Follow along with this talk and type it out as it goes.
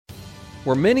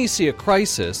Where many see a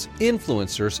crisis,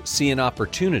 influencers see an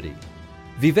opportunity.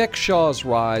 Vivek Shah's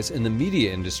rise in the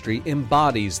media industry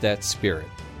embodies that spirit.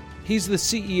 He's the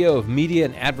CEO of media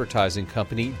and advertising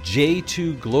company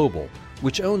J2 Global,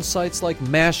 which owns sites like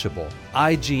Mashable,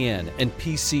 IGN, and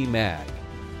PC Mag.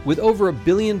 With over $1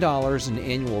 billion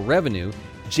in annual revenue,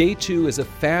 J2 is a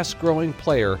fast-growing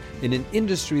player in an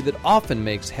industry that often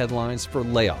makes headlines for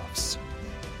layoffs.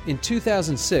 In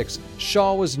 2006,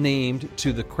 Shah was named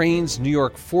to the Crain's New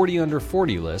York 40 Under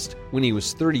 40 list when he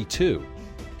was 32.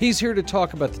 He's here to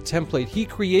talk about the template he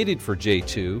created for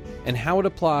J2 and how it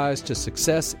applies to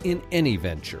success in any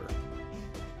venture.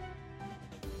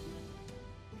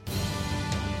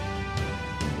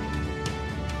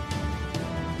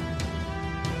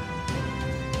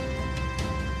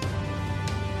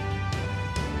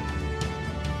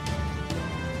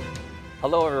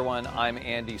 Hello everyone, I'm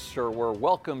Andy Serwer.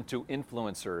 Welcome to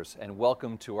Influencers and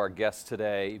welcome to our guest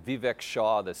today, Vivek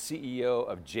Shah, the CEO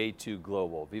of J2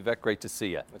 Global. Vivek, great to see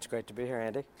you. It's great to be here,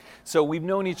 Andy. So we've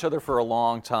known each other for a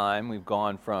long time. We've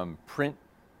gone from print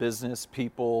business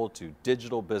people to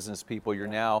digital business people. You're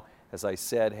now, as I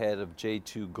said, head of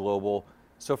J2 Global.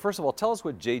 So first of all, tell us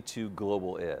what J2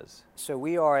 Global is. So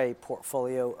we are a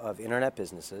portfolio of internet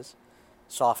businesses,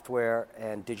 software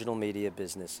and digital media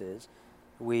businesses.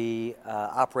 We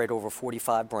operate over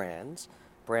 45 brands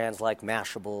like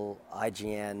Mashable,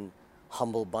 IGN,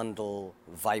 Humble Bundle,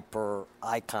 Viper,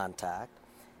 iContact,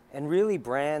 and really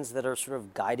brands that are sort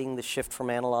of guiding the shift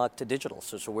from analog to digital.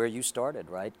 So where you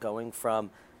started, right? Going from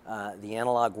the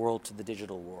analog world to the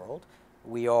digital world.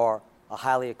 We are a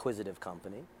highly acquisitive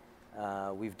company.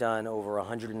 We've done over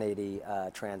 180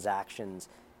 transactions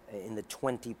in the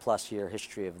 20-plus year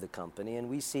history of the company, and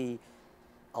we see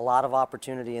a lot of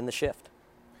opportunity in the shift.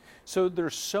 So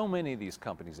there's so many of these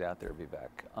companies out there,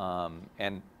 Vivek,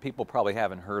 and people probably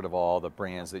haven't heard of all the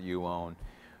brands that you own.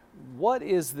 What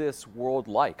is this world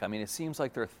like? I mean, it seems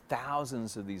like there are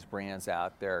thousands of these brands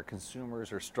out there.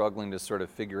 Consumers are struggling to sort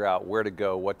of figure out where to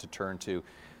go, what to turn to.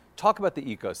 Talk about the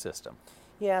ecosystem.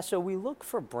 Yeah, so we look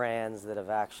for brands that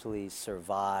have actually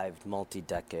survived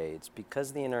multi-decades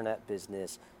because the internet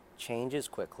business changes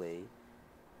quickly,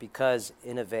 because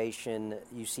innovation,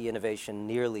 you see innovation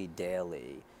nearly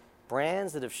daily.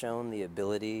 Brands that have shown the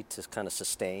ability to kind of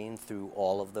sustain through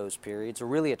all of those periods are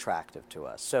really attractive to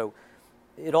us. So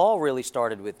it all really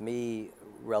started with me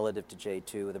relative to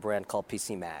J2 with a brand called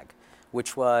PC Mag,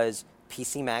 which was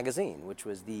PC Magazine, which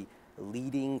was the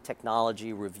leading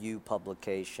technology review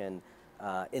publication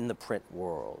in the print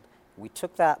world. We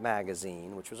took that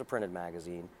magazine, which was a printed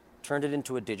magazine, turned it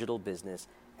into a digital business,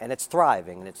 and it's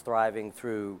thriving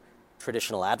through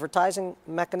traditional advertising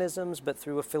mechanisms, but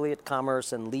through affiliate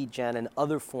commerce and lead gen and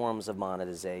other forms of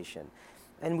monetization.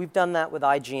 And we've done that with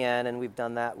IGN, and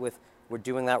we're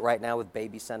doing that right now with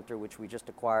BabyCenter, which we just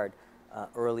acquired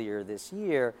earlier this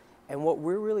year. And what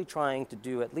we're really trying to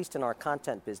do, at least in our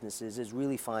content businesses, is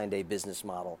really find a business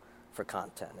model for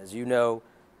content. As you know,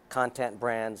 content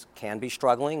brands can be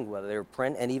struggling, whether they're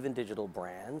print and even digital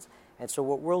brands. And so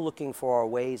what we're looking for are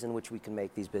ways in which we can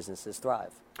make these businesses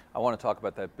thrive. I want to talk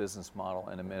about that business model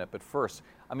in a minute, but first,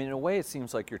 I mean, in a way it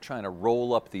seems like you're trying to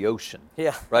roll up the ocean.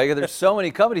 Yeah. Right? There's so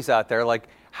many companies out there, like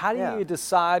how do you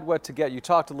decide what to get? You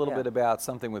talked a little bit about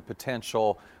something with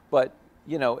potential, but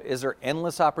you know, is there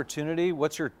endless opportunity?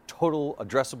 What's your total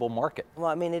addressable market? Well,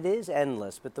 I mean, it is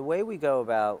endless, but the way we go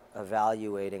about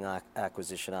evaluating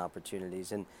acquisition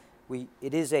opportunities, and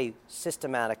it is a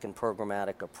systematic and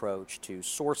programmatic approach to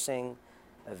sourcing,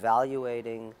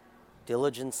 evaluating,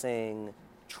 diligencing,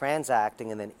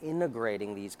 transacting, and then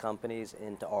integrating these companies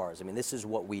into ours. I mean, this is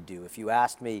what we do. If you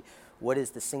asked me what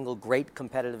is the single great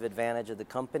competitive advantage of the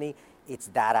company, it's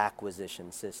that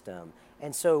acquisition system.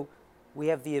 And so we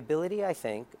have the ability, I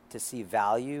think, to see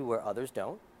value where others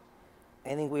don't.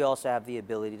 I think we also have the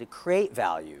ability to create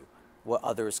value where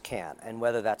others can't. And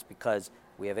whether that's because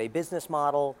we have a business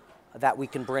model that we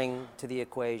can bring to the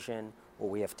equation, or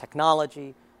we have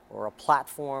technology, or a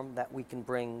platform that we can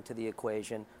bring to the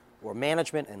equation, or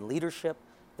management and leadership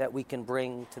that we can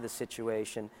bring to the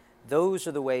situation. Those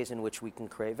are the ways in which we can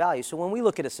create value. So when we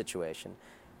look at a situation,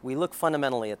 we look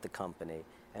fundamentally at the company,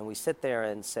 and we sit there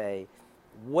and say,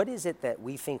 what is it that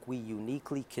we think we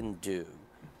uniquely can do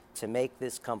to make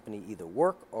this company either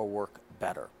work or work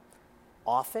better?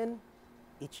 Often,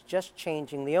 it's just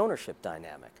changing the ownership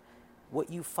dynamic. What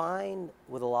you find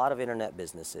with a lot of internet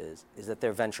businesses is that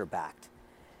they're venture-backed.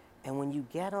 And when you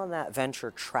get on that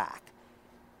venture track,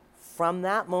 from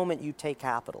that moment you take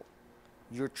capital,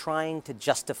 you're trying to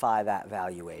justify that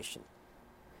valuation.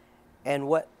 And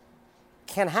what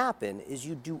can happen is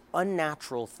you do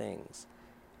unnatural things.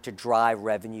 to drive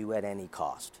revenue at any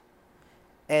cost.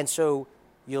 And so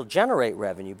you'll generate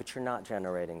revenue, but you're not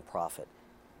generating profit.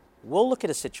 We'll look at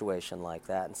a situation like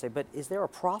that and say, but is there a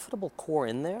profitable core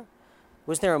in there?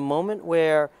 Was there a moment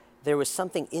where there was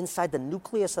something inside the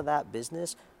nucleus of that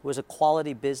business, was a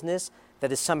quality business that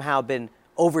has somehow been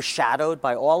overshadowed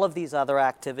by all of these other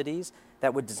activities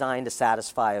that were designed to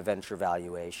satisfy a venture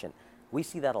valuation? We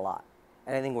see that a lot.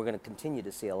 And I think we're going to continue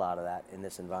to see a lot of that in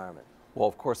this environment. Well,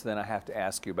 of course, then I have to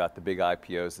ask you about the big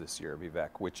IPOs this year, Vivek,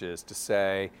 which is to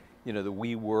say, the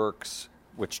WeWorks,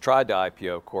 which tried to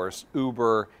IPO, of course,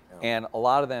 Uber, and a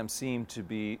lot of them seem to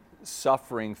be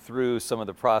suffering through some of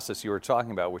the process you were talking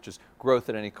about, which is growth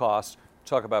at any cost.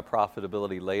 Talk about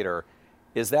profitability later.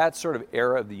 Is that sort of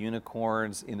era of the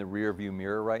unicorns in the rearview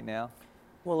mirror right now?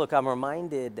 Well, look, I'm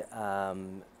reminded,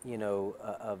 of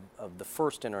the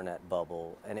first internet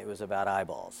bubble, and it was about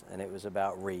eyeballs, and it was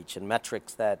about reach and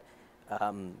metrics that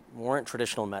weren't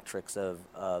traditional metrics of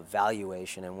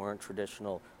valuation and weren't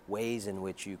traditional ways in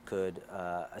which you could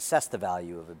assess the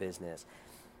value of a business.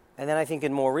 And then I think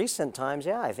in more recent times,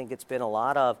 I think it's been a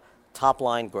lot of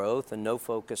top-line growth and no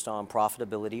focus on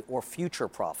profitability or future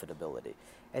profitability.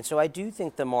 And so I do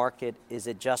think the market is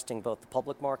adjusting, both the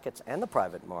public markets and the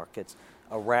private markets,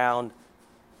 around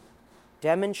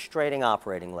demonstrating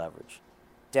operating leverage,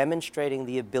 demonstrating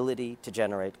the ability to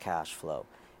generate cash flow.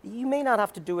 You may not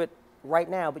have to do it right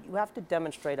now, but you have to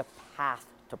demonstrate a path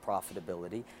to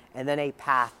profitability and then a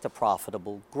path to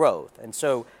profitable growth. And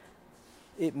so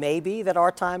it may be that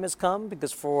our time has come,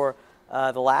 because for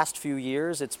the last few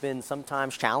years it's been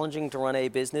sometimes challenging to run a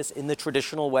business in the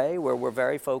traditional way, where we're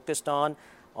very focused on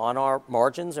our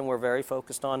margins and we're very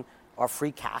focused on our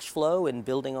free cash flow and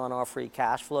building on our free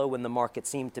cash flow, when the market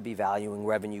seemed to be valuing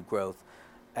revenue growth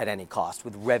at any cost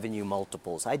with revenue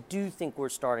multiples. I do think we're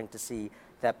starting to see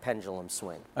that pendulum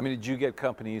swing. I mean, did you get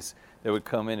companies that would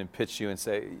come in and pitch you and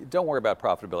say, don't worry about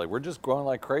profitability, we're just growing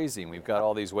like crazy and we've got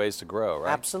all these ways to grow,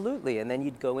 right? Absolutely. And then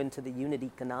you'd go into the unit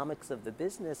economics of the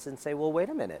business and say, well, wait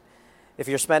a minute. If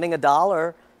you're spending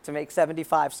 $1 to make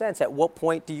 75 cents, at what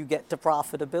point do you get to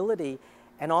profitability?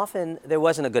 And often there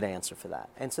wasn't a good answer for that.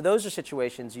 And so those are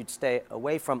situations you'd stay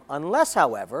away from, unless,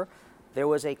 however, there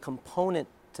was a component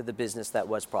to the business that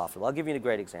was profitable. I'll give you a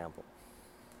great example.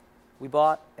 We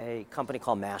bought a company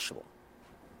called Mashable,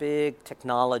 big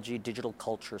technology, digital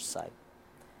culture site.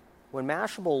 When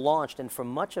Mashable launched, and for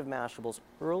much of Mashable's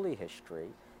early history,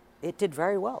 it did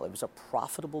very well. It was a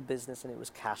profitable business and it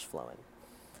was cash flowing.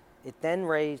 It then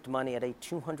raised money at a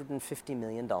 $250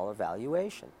 million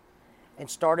valuation and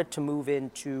started to move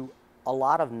into a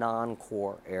lot of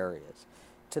non-core areas,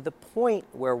 to the point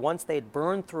where once they had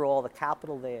burned through all the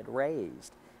capital they had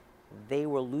raised, they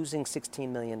were losing $16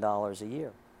 million a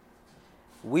year.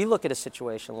 We look at a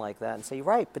situation like that and say,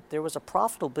 right, but there was a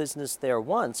profitable business there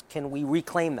once. Can we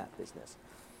reclaim that business?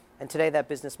 And today that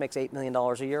business makes $8 million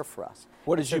a year for us.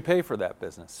 What did you pay for that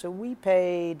business? So we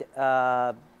paid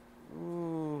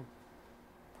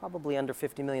probably under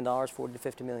 $50 million, $40 to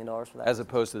 $50 million for that. As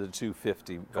opposed to the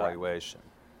 250 valuation.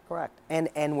 Correct.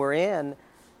 And we're in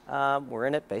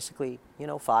it basically,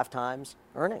 5 times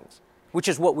earnings, which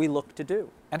is what we look to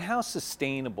do. And how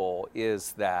sustainable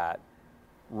is that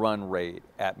run rate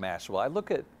at Mashable? I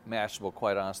look at Mashable,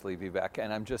 quite honestly, Vivek,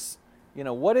 and I'm just,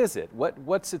 what is it?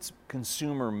 What's its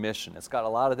consumer mission? It's got a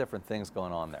lot of different things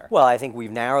going on there. Well, I think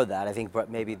we've narrowed that. I think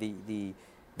maybe the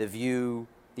view,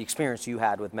 the experience you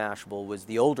had with Mashable was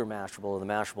the older Mashable, and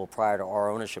the Mashable prior to our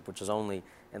ownership, which is only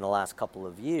in the last couple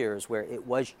of years, where it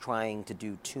was trying to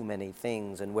do too many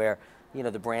things and where,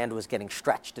 the brand was getting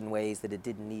stretched in ways that it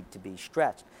didn't need to be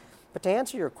stretched. But to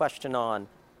answer your question on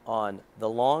the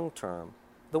long term,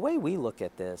 the way we look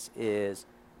at this is,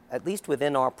 at least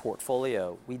within our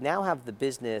portfolio, we now have the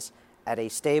business at a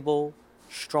stable,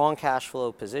 strong cash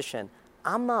flow position.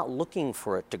 I'm not looking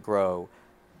for it to grow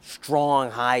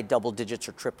strong, high double digits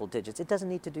or triple digits. It doesn't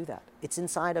need to do that. It's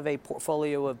inside of a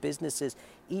portfolio of businesses,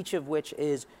 each of which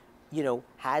is,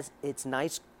 has its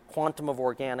nice quantum of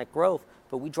organic growth,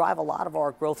 but we drive a lot of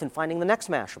our growth in finding the next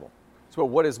Mashable. So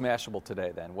what is Mashable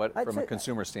today then? What, from a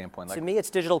consumer standpoint? To me, it's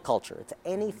digital culture. It's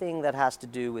anything that has to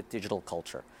do with digital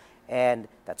culture. And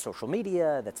that's social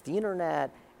media, that's the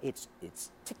internet, it's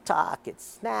TikTok,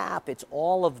 it's Snap, it's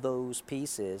all of those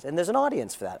pieces. And there's an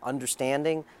audience for that,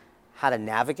 understanding how to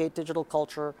navigate digital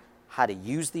culture, how to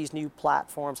use these new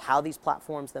platforms, how these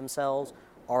platforms themselves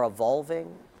are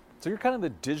evolving. So you're kind of the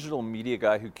digital media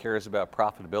guy who cares about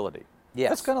profitability. Yes.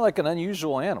 That's kind of like an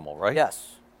unusual animal, right?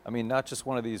 Yes. I mean, not just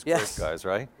one of these great guys,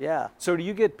 right? Yeah. So do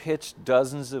you get pitched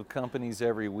dozens of companies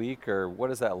every week, or what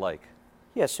is that like?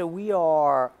 Yeah, so we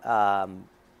are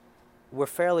we're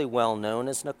fairly well known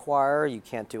as an acquirer. You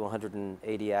can't do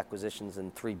 180 acquisitions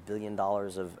and $3 billion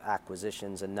of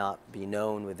acquisitions and not be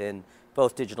known within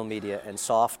both digital media and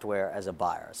software as a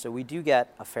buyer. So we do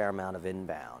get a fair amount of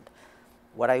inbound.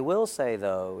 What I will say,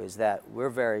 though, is that we're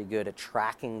very good at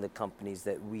tracking the companies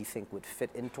that we think would fit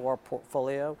into our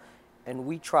portfolio, and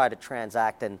we try to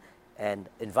transact and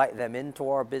invite them into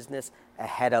our business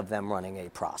ahead of them running a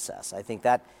process. I think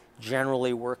that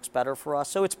generally works better for us.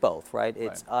 So it's both, right?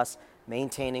 It's us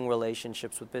maintaining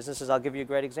relationships with businesses. I'll give you a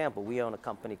great example. We own a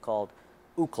company called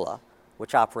Ookla,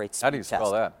 which operates speed How do you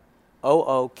spell that?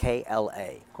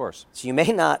 Ookla. Of course. So you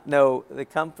may not know the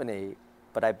company,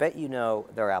 but I bet you know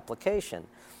their application.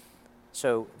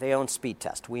 So they own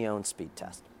Speedtest. We own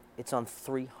Speedtest. It's on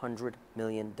 300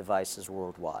 million devices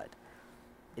worldwide.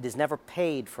 It is never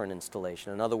paid for an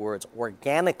installation. In other words,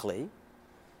 organically,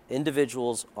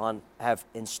 individuals have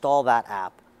installed that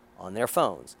app on their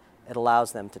phones. It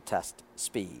allows them to test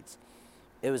speeds.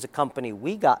 It was a company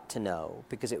we got to know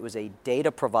because it was a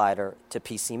data provider to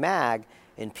PCMag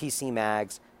in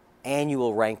PCMag's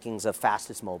annual rankings of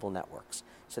fastest mobile networks.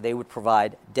 So they would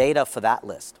provide data for that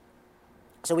list.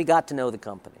 So we got to know the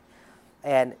company.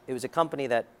 And it was a company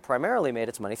that primarily made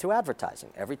its money through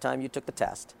advertising. Every time you took the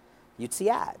test, you'd see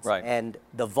ads. Right. And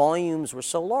the volumes were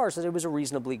so large that it was a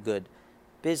reasonably good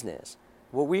business.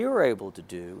 What we were able to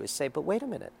do is say, but wait a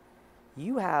minute,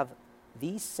 you have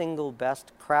the single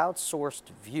best crowdsourced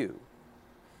view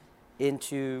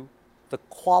into the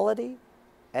quality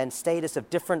and status of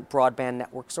different broadband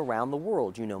networks around the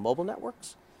world. You know mobile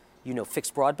networks, you know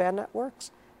fixed broadband networks.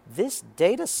 This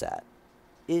data set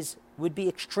would be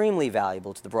extremely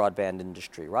valuable to the broadband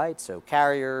industry, right? So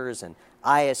carriers and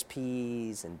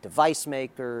ISPs and device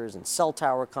makers and cell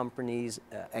tower companies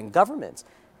and governments,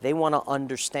 they want to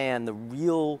understand the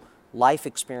real life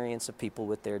experience of people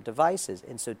with their devices.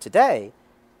 And so today,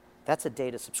 that's a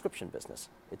data subscription business.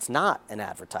 It's not an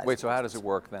advertising Wait, so how business. does it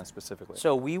work then specifically?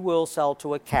 So we will sell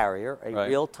to a carrier a Right.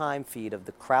 real-time feed of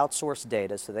the crowdsourced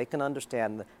data so they can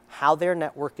understand how their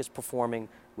network is performing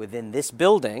within this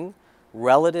building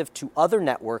relative to other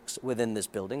networks within this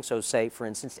building. So say, for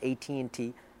instance,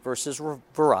 AT&T versus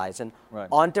Verizon Right.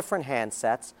 on different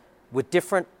handsets with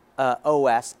different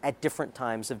OS at different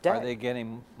times of day. Are they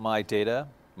getting my data,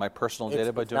 my personal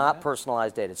data by It's doing not that?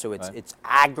 personalized data. So it's Right. it's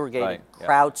aggregated, Right, yeah.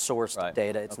 crowdsourced Right.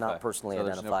 data. It's Okay. not personally so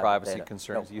there's identifiable no privacy data.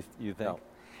 concerns, No. you think? No.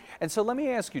 And so let me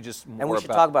ask you just more And we should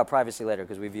about... talk about privacy later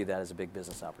because we view that as a big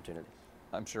business opportunity.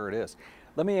 I'm sure it is.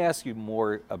 Let me ask you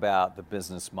more about the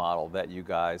business model that you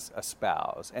guys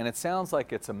espouse. And it sounds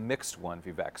like it's a mixed one,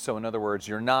 Vivek. So in other words,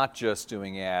 you're not just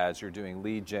doing ads, you're doing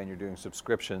lead gen, you're doing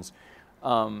subscriptions.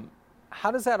 How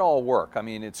does that all work? I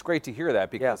mean, it's great to hear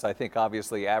that because I think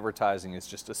obviously advertising is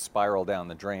just a spiral down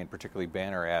the drain, particularly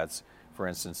banner ads, for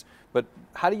instance. But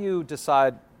how do you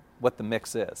decide what the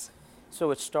mix is?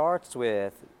 So it starts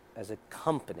with, as a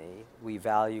company, we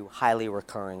value highly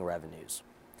recurring revenues.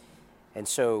 And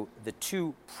so the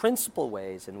two principal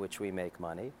ways in which we make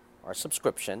money are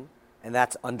subscription, and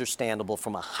that's understandable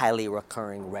from a highly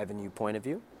recurring revenue point of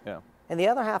view. Yeah. And the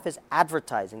other half is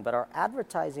advertising, but our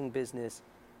advertising business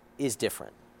is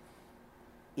different.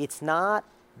 It's not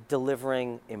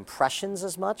delivering impressions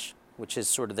as much, which is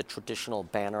sort of the traditional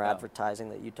banner advertising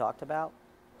that you talked about.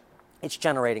 It's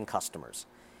generating customers.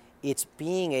 It's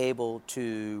being able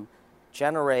to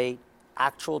generate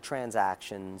actual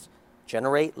transactions,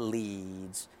 generate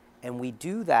leads, and we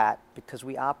do that because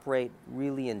we operate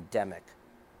really endemic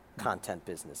content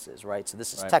businesses, right? So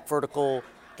this is tech vertical,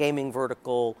 gaming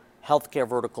vertical, healthcare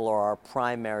vertical are our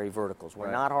primary verticals. We're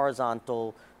not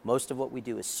horizontal. Most of what we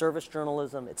do is service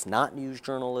journalism. It's not news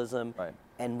journalism. Right.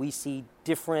 And we see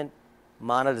different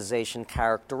monetization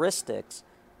characteristics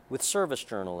with service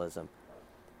journalism.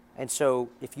 And so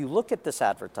if you look at this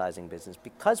advertising business,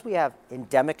 because we have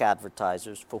endemic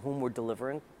advertisers for whom we're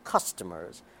delivering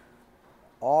customers,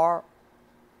 our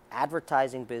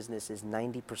advertising business is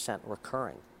 90%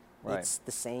 recurring. Right. It's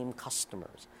the same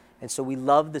customers. And so we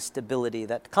love the stability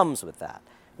that comes with that.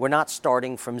 We're not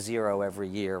starting from zero every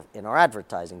year in our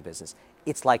advertising business.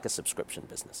 It's like a subscription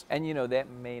business. And you know, that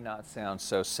may not sound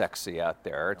so sexy out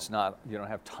there. It's not, you don't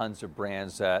have tons of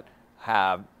brands that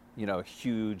have, you know,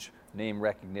 huge name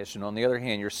recognition. On the other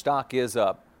hand, your stock is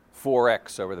up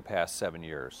 4x over the past 7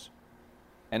 years.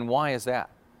 And why is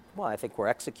that? Well, I think we're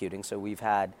executing. So we've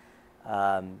had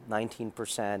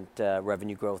 19%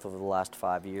 revenue growth over the last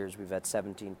 5 years. We've had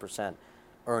 17%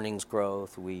 earnings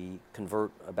growth. We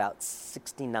convert about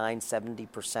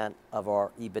 69-70% of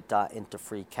our EBITDA into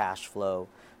free cash flow.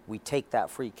 We take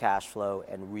that free cash flow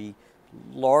and we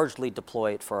largely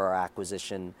deploy it for our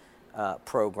acquisition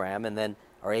program. And then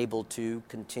are able to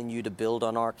continue to build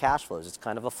on our cash flows. It's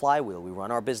kind of a flywheel. We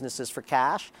run our businesses for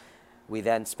cash. We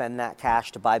then spend that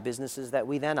cash to buy businesses that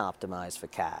we then optimize for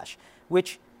cash,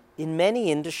 which in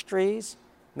many industries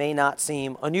may not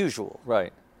seem unusual.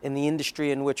 Right. In the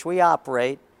industry in which we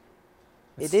operate,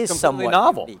 It's it is completely somewhat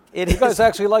novel. unique. You guys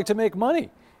actually like to make money.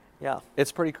 Yeah.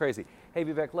 It's pretty crazy. Hey,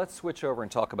 Vivek, let's switch over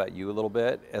and talk about you a little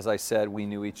bit. As I said, we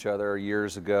knew each other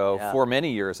years ago, for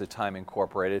many years at Time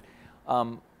Incorporated.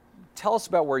 Tell us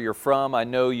about where you're from. I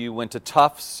know you went to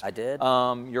Tufts. I did.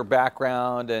 Your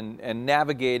background and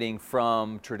navigating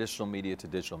from traditional media to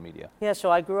digital media. Yeah,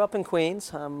 so I grew up in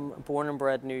Queens. I'm a born and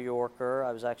bred New Yorker.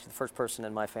 I was actually the first person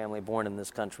in my family born in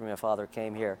this country. My father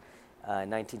came here in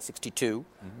 1962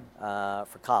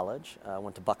 for college.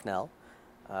 Went to Bucknell,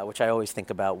 which I always think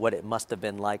about what it must have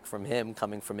been like from him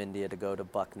coming from India to go to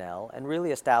Bucknell, and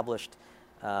really established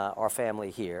our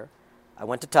family here. I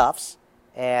went to Tufts,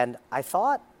 and I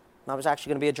thought I was actually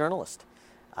going to be a journalist.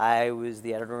 I was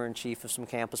the editor-in-chief of some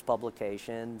campus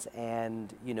publications,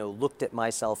 and looked at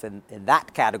myself in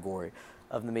that category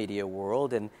of the media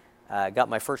world, and got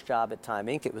my first job at Time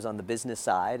Inc. It was on the business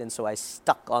side, and so I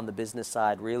stuck on the business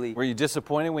side really. Were you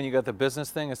disappointed when you got the business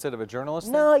thing instead of a journalist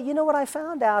thing? No, you know what I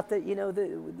found out, that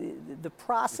the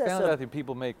process You found of out that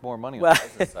people make more money on the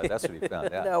business side. That's what you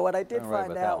found out. No, what I did I'm right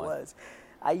find about that out one. was,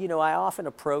 I often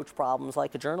approach problems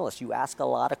like a journalist. You ask a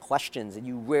lot of questions, and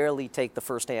you rarely take the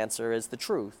first answer as the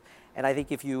truth. And I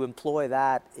think if you employ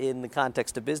that in the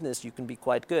context of business, you can be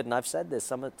quite good. And I've said this,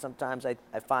 sometimes I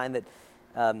find that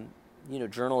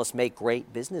journalists make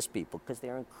great business people because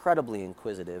they're incredibly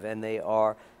inquisitive, and they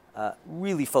are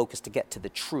really focused to get to the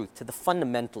truth, to the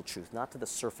fundamental truth, not to the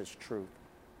surface truth.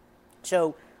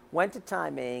 So went to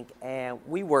Time Inc., and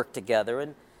we worked together.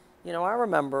 And I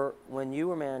remember when you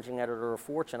were managing editor of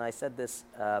Fortune, I said this,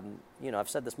 I've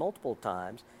said this multiple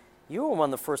times, you were one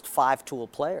of the first 5-tool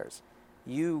players.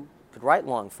 You could write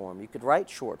long form, you could write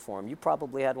short form, you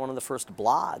probably had one of the first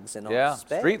blogs in our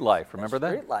space. Street Life, remember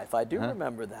that? Street Life, I do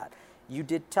remember that. You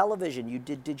did television, you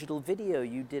did digital video,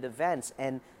 you did events,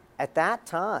 and at that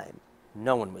time,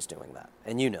 no one was doing that,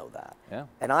 and you know that. Yeah.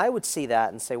 And I would see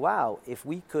that and say, wow, if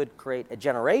we could create a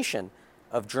generation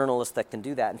of journalists that can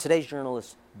do that, and today's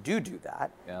journalists do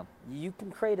that, you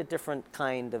can create a different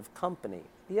kind of company.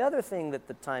 The other thing that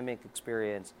the Time Inc.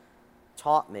 experience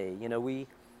taught me, I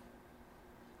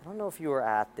don't know if you were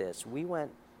at this, we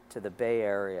went to the Bay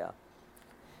Area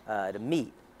to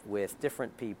meet with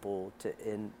different people to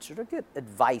sort of get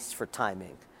advice for Time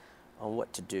Inc. on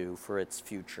what to do for its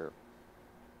future,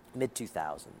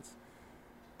 mid-2000s.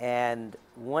 And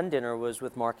one dinner was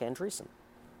with Mark Andreessen.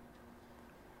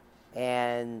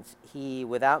 And he,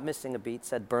 without missing a beat,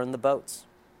 said, burn the boats.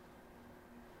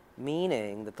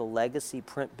 Meaning that the legacy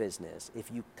print business, if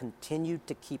you continued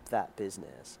to keep that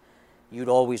business, you'd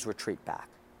always retreat back.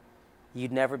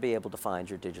 You'd never be able to find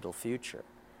your digital future.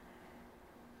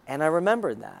 And I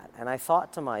remembered that, and I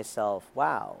thought to myself,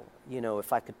 wow,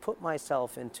 if I could put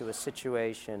myself into a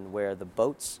situation where the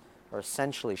boats are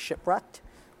essentially shipwrecked,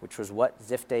 which was what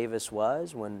Ziff Davis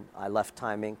was when I left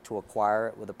Time Inc. to acquire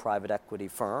it with a private equity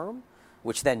firm,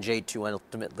 which then J2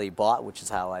 ultimately bought, which is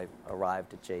how I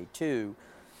arrived at J2.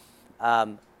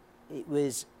 It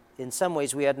was, in some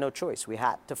ways, we had no choice. We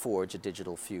had to forge a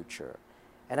digital future.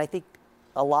 And I think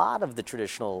a lot of the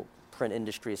traditional print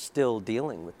industry is still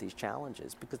dealing with these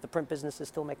challenges because the print businesses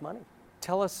still make money.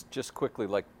 Tell us just quickly,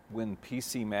 like when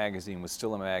PC Magazine was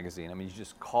still a magazine, I mean, you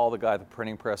just call the guy at the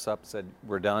printing press up and said,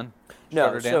 we're done?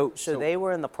 No, so they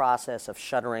were in the process of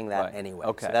shuttering that anyway.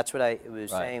 Okay. So that's what I was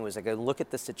saying, was I go look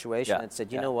at the situation and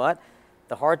said, you know what?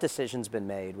 The hard decision's been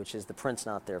made, which is the print's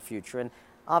not their future. And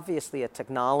obviously a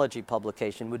technology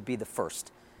publication would be the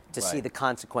first to see the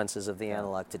consequences of the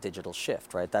analog to digital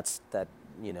shift, right? That's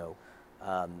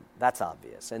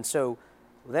obvious. And so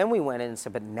then we went in and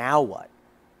said, but now what?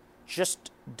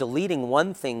 Just deleting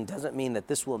one thing doesn't mean that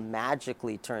this will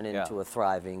magically turn into a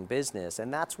thriving business.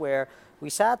 And that's where we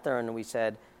sat there and we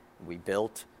said, we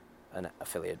built an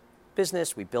affiliate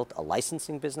business, we built a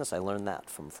licensing business. I learned that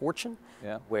from Fortune,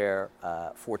 where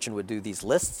Fortune would do these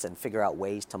lists and figure out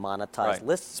ways to monetize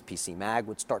lists. PC Mag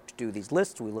would start to do these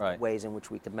lists. We looked at ways in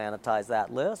which we could monetize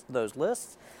those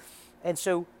lists. And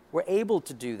so we're able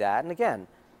to do that. And again,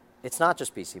 it's not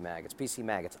just PC Mag. It's PC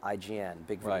Mag. It's IGN,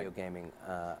 big video gaming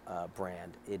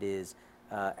brand. It is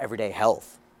Everyday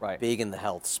Health, big in the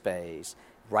health space.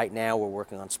 Right now, we're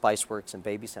working on Spiceworks and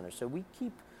Baby Center. So we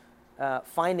keep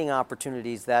finding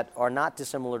opportunities that are not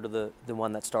dissimilar to the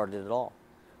one that started it all.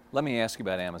 Let me ask you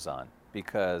about Amazon,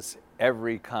 because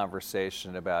every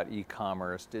conversation about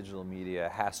e-commerce, digital media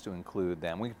has to include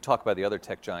them. We can talk about the other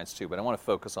tech giants too, but I want to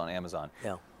focus on Amazon.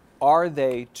 Yeah. are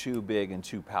they too big and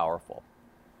too powerful?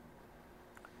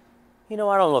 You know,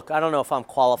 I don't know if I'm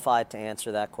qualified to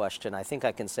answer that question. I think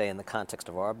I can say in the context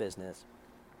of our business,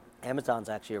 Amazon's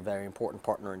actually a very important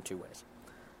partner in two ways.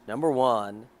 Number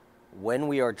one, when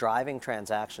we are driving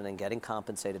transaction and getting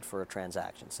compensated for a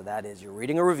transaction. So that is, you're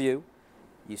reading a review,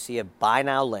 you see a buy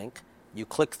now link, you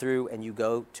click through and you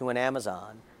go to an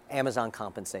Amazon. Amazon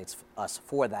compensates us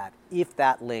for that if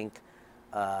that link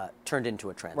turned into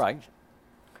a transaction. Right.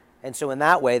 And so in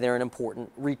that way, they're an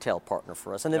important retail partner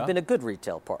for us, and they've been a good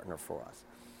retail partner for us.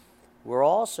 We're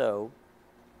also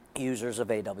users of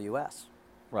AWS.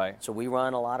 Right. So we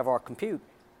run a lot of our compute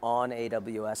on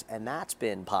AWS, and that's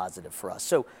been positive for us.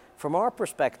 So from our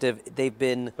perspective, they've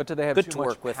been But do they have good too to much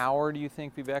work with. power, do you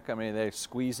think, Vivek? I mean, are they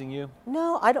squeezing you?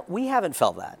 No, I don't. We haven't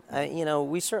felt that.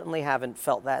 We certainly haven't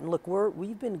felt that. And look,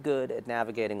 we've been good at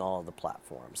navigating all of the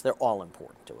platforms. They're all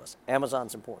important to us.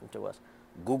 Amazon's important to us.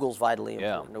 Google's vitally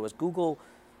important to us. Google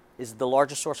is the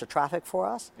largest source of traffic for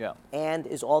us, and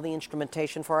is all the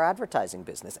instrumentation for our advertising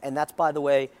business. And that's, by the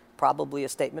way, probably a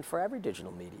statement for every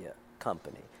digital media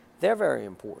company. They're very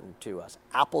important to us.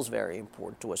 Apple's very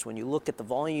important to us. When you look at the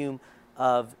volume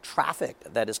of traffic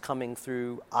that is coming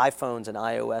through iPhones and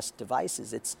iOS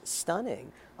devices, it's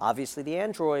stunning. Obviously, the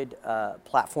Android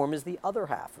platform is the other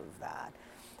half of that.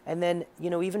 And then,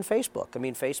 even Facebook. I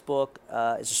mean, Facebook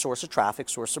is a source of traffic,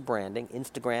 source of branding.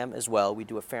 Instagram as well. We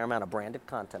do a fair amount of branded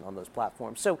content on those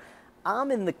platforms. So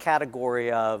I'm in the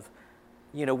category of,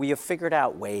 we have figured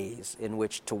out ways in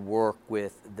which to work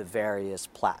with the various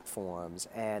platforms.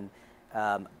 And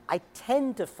I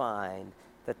tend to find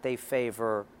that they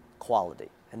favor quality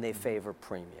and they favor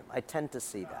premium. I tend to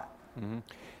see that. Mm-hmm.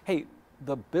 Hey,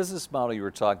 the business model you were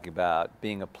talking about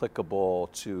being applicable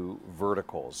to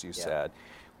verticals, you said.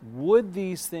 Would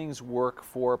these things work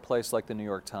for a place like the New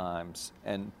York Times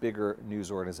and bigger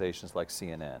news organizations like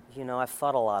CNN? I've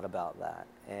thought a lot about that,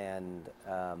 and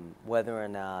whether or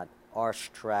not our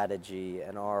strategy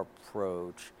and our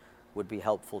approach would be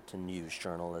helpful to news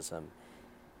journalism.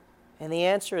 And the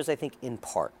answer is, I think, in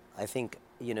part. I think,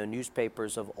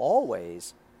 newspapers have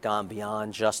always gone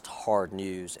beyond just hard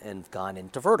news and gone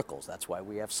into verticals. That's why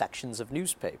we have sections of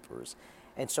newspapers.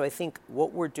 And so I think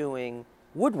what we're doing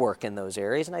would work in those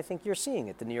areas, and I think you're seeing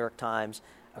it. The New York Times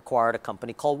acquired a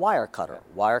company called Wirecutter.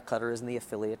 Wirecutter is in the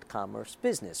affiliate commerce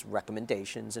business,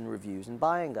 recommendations and reviews and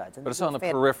buying guides. And but it's on the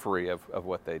periphery of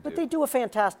what they do. But they do a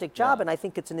fantastic job, and I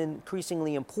think it's an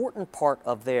increasingly important part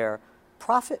of their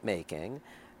profit making.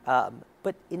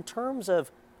 But in terms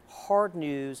of hard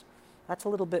news, that's a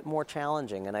little bit more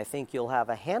challenging, and I think you'll have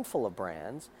a handful of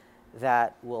brands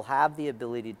that will have the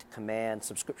ability to command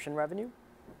subscription revenue.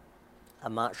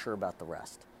 I'm not sure about the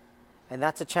rest. And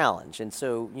that's a challenge. And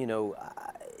so,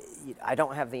 I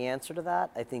don't have the answer to that.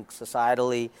 I think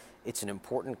societally it's an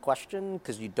important question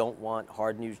because you don't want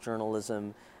hard news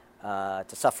journalism to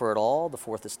suffer at all. The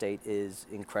Fourth Estate is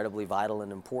incredibly vital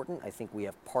and important. I think we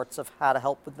have parts of how to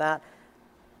help with that,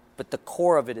 but the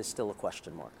core of it is still a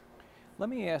question mark. Let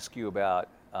me ask you about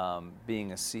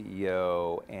being a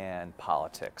CEO and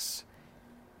politics.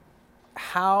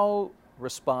 How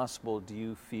responsible do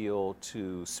you feel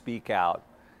to speak out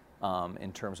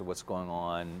in terms of what's going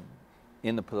on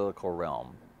in the political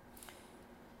realm?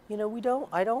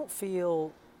 I don't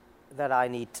feel that I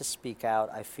need to speak out.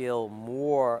 I feel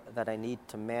more that I need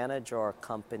to manage our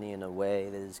company in a way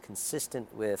that is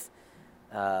consistent with,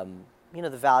 the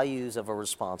values of a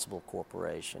responsible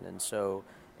corporation. And so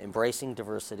embracing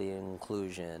diversity and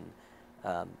inclusion,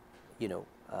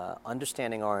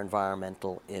 understanding our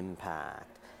environmental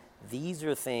impact. These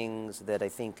are things that I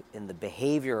think in the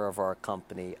behavior of our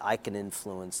company, I can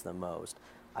influence the most.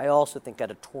 I also think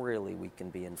editorially we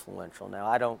can be influential.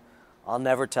 Now, I'll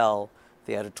never tell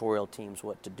the editorial teams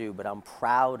what to do, but I'm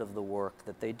proud of the work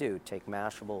that they do. Take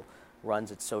Mashable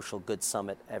runs its Social Good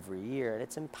Summit every year, and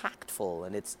it's impactful,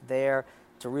 and it's there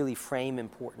to really frame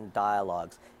important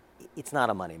dialogues. It's not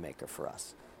a moneymaker for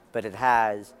us, but it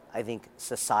has, I think,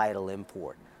 societal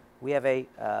import. We have a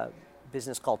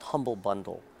business called Humble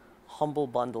Bundle. Humble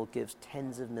Bundle gives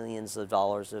tens of millions of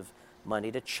dollars of money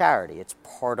to charity. It's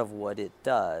part of what it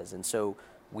does. And so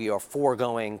we are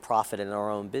foregoing profit in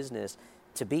our own business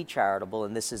to be charitable,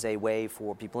 and this is a way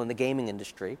for people in the gaming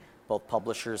industry, both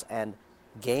publishers and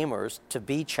gamers, to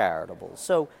be charitable.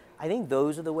 So I think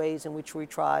those are the ways in which we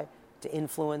try to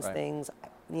influence things.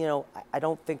 I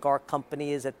don't think our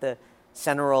company is at the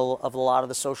center of a lot of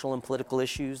the social and political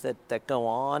issues that go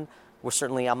on.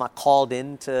 I'm not called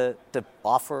in to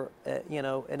offer,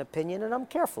 an opinion, and I'm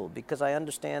careful because I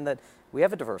understand that we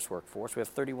have a diverse workforce. We have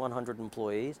 3,100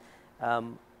 employees.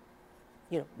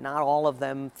 Not all of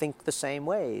them think the same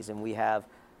ways, and we have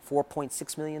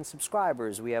 4.6 million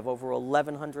subscribers. We have over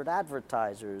 1,100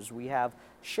 advertisers. We have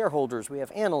shareholders. We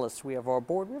have analysts. We have our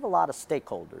board. We have a lot of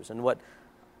stakeholders. And what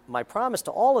my promise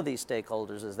to all of these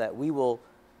stakeholders is that we will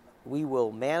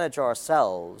manage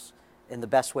ourselves in the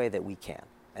best way that we can.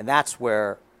 And that's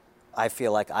where I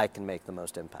feel like I can make the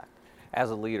most impact. As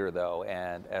a leader, though,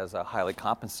 and as a highly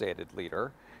compensated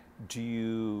leader, do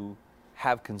you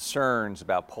have concerns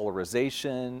about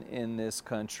polarization in this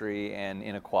country and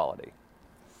inequality?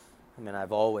 I mean,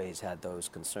 I've always had those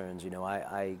concerns.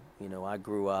 I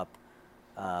grew up,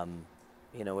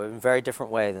 in a very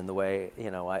different way than the way,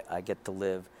 I get to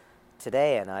live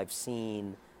today. And I've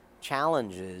seen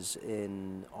challenges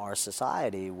in our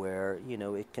society where,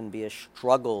 it can be a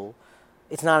struggle.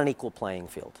 It's not an equal playing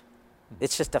field.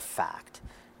 It's just a fact,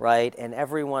 right? And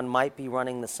everyone might be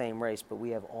running the same race, but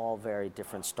we have all very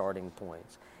different starting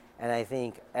points. And I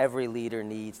think every leader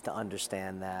needs to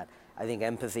understand that. I think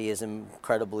empathy is an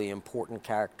incredibly important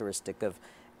characteristic of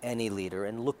any leader,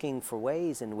 and looking for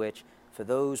ways in which, for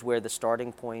those where the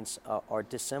starting points are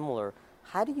dissimilar,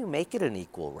 how do you make it an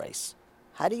equal race?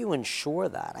 How do you ensure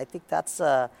that? I think that's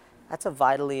a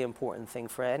vitally important thing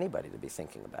for anybody to be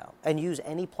thinking about, and use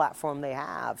any platform they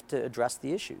have to address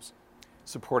the issues.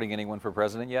 Supporting anyone for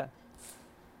president yet?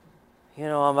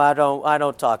 I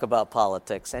don't talk about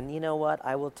politics. And you know what?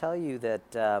 I will tell you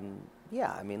that,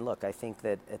 look, I think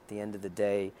that at the end of the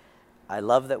day, I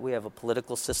love that we have a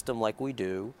political system like we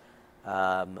do,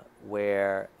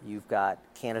 where you've got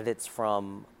candidates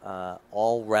from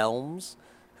all realms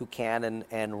who can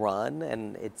and run.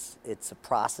 And it's a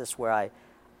process where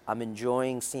I'm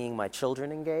enjoying seeing my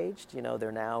children engaged.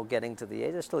 They're now getting to the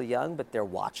age, they're still young, but they're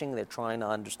watching, they're trying to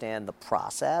understand the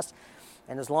process.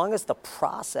 And as long as the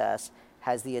process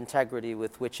has the integrity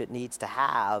with which it needs to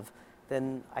have,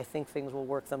 then I think things will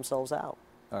work themselves out.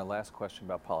 Our last question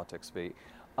about politics, V.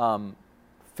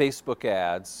 Facebook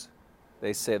ads,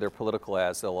 they say they're political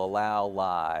ads, they'll allow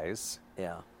lies,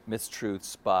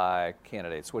 mistruths by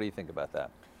candidates. What do you think about that?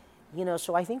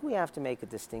 So I think we have to make a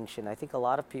distinction. I think a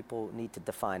lot of people need to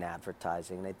define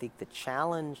advertising. And I think the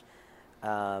challenge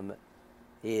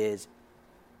is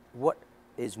what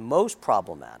is most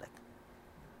problematic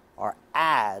are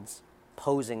ads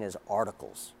posing as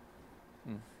articles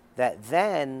that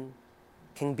then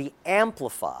can be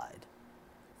amplified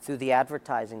through the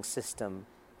advertising system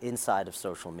inside of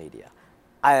social media.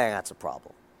 I think that's a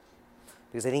problem,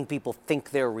 because I think people think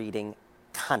they're reading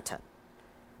content,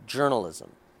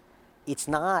 journalism. It's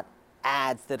not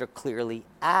ads that are clearly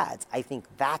ads. I think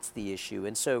that's the issue.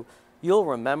 And so you'll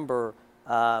remember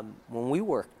when we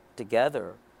worked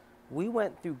together, we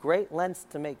went through great lengths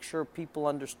to make sure people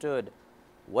understood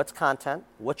what's content,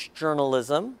 what's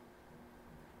journalism,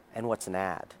 and what's an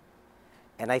ad.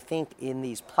 And I think in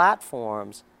these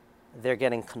platforms, they're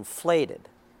getting conflated.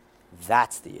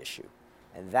 That's the issue.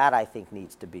 And that, I think,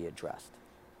 needs to be addressed.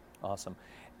 Awesome.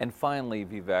 And finally,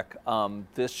 Vivek,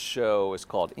 this show is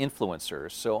called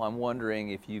Influencers, so I'm wondering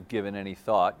if you've given any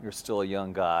thought, you're still a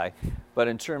young guy, but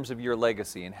in terms of your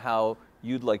legacy and how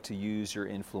you'd like to use your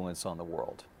influence on the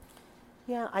world.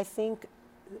 Yeah, I think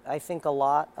a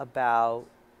lot about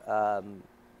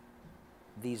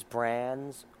these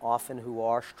brands, often who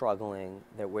are struggling,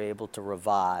 that we're able to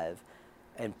revive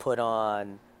and put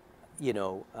on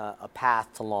a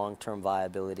path to long-term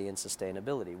viability and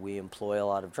sustainability. We employ a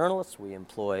lot of journalists. We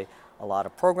employ a lot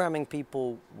of programming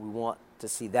people. We want to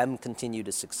see them continue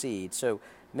to succeed. So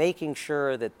making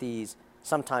sure that these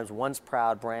sometimes once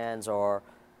proud brands are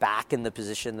back in the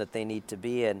position that they need to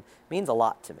be in means a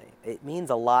lot to me. It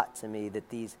means a lot to me that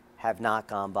these have not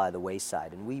gone by the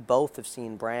wayside. And we both have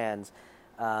seen brands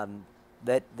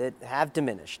that have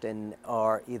diminished and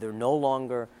are either no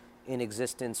longer in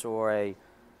existence or a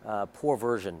poor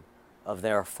version of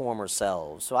their former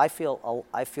selves. So I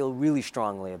feel really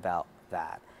strongly about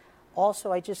that.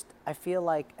 Also, I feel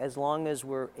like as long as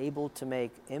we're able to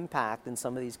make impact in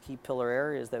some of these key pillar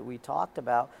areas that we talked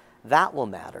about, that will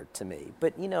matter to me.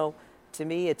 But to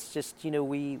me, it's just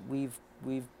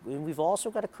we've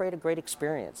also got to create a great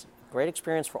experience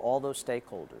for all those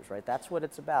stakeholders, right? That's what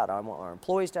it's about. I want our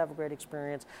employees to have a great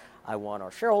experience. I want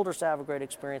our shareholders to have a great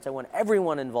experience. I want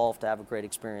everyone involved to have a great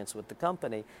experience with the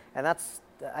company. And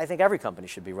I think every company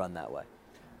should be run that way.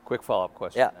 Quick follow-up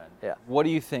question then. Yeah. What do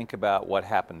you think about what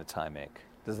happened to Time Inc.?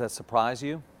 Does that surprise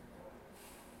you?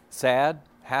 Sad?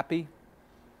 Happy?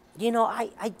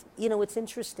 It's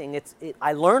interesting.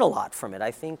 I learn a lot from it.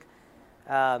 I think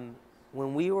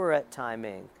when we were at Time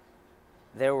Inc.,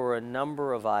 there were a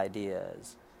number of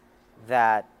ideas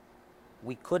that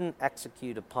we couldn't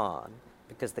execute upon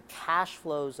because the cash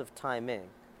flows of Time Inc.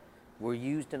 were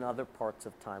used in other parts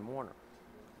of Time Warner.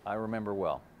 I remember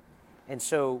well. And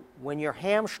so when you're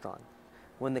hamstrung,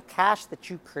 when the cash that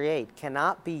you create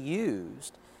cannot be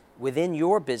used within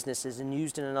your businesses and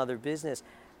used in another business,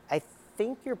 I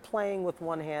think you're playing with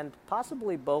one hand,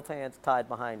 possibly both hands tied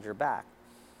behind your back.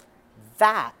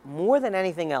 That, more than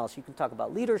anything else, you can talk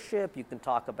about leadership, you can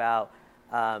talk about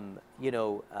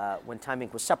when Time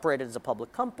Inc. was separated as a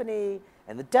public company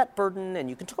and the debt burden, and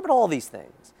you can talk about all these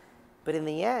things. But in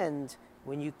the end,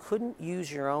 when you couldn't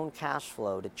use your own cash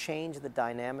flow to change the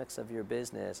dynamics of your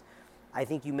business, I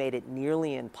think you made it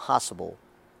nearly impossible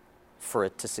for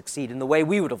it to succeed in the way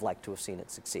we would have liked to have seen it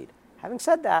succeed. Having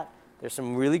said that, there's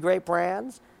some really great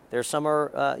brands. There's some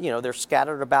are, they're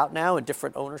scattered about now in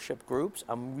different ownership groups.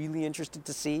 I'm really interested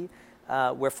to see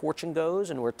where Fortune goes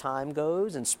and where Time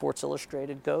goes and Sports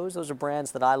Illustrated goes. Those are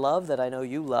brands that I love, that I know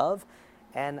you love,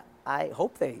 and I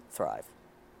hope they thrive.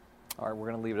 All right, we're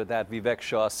going to leave it at that. Vivek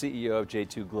Shah, CEO of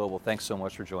J2 Global, thanks so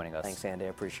much for joining us. Thanks, Andy. I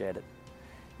appreciate it.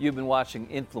 You've been watching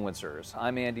Influencers.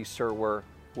 I'm Andy Serwer.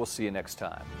 We'll see you next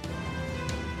time.